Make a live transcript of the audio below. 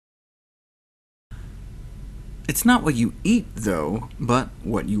It's not what you eat, though, but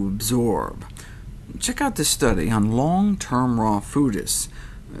what you absorb. Check out this study on long-term raw foodists.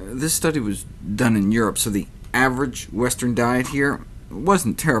 This study was done in Europe, so the average Western diet here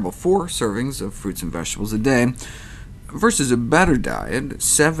wasn't terrible. 4 servings of fruits and vegetables a day, versus a better diet,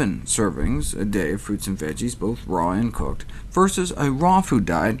 7 servings a day of fruits and veggies, both raw and cooked, versus a raw food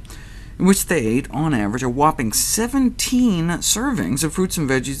diet, in which they ate, on average, a whopping 17 servings of fruits and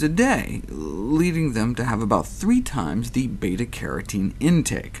veggies a day, leading them to have about 3 times the beta-carotene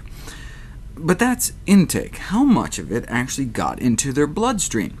intake. But that's intake. How much of it actually got into their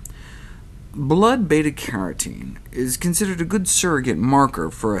bloodstream? Blood beta-carotene is considered a good surrogate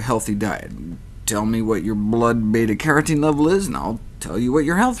marker for a healthy diet. Tell me what your blood beta-carotene level is, and I'll tell you what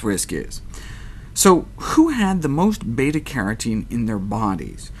your health risk is. So who had the most beta-carotene in their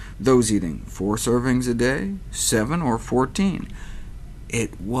bodies? Those eating 4 servings a day, 7, or 14?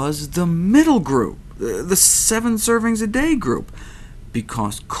 It was the middle group, the 7 servings a day group,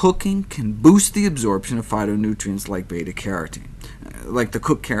 because cooking can boost the absorption of phytonutrients like beta-carotene, like the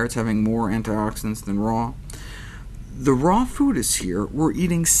cooked carrots having more antioxidants than raw. The raw foodists here were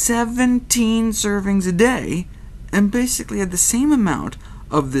eating 17 servings a day, and basically had the same amount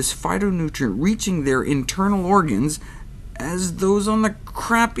of this phytonutrient reaching their internal organs as those on the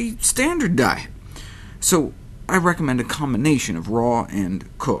crappy standard diet. So I recommend a combination of raw and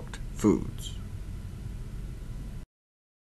cooked foods.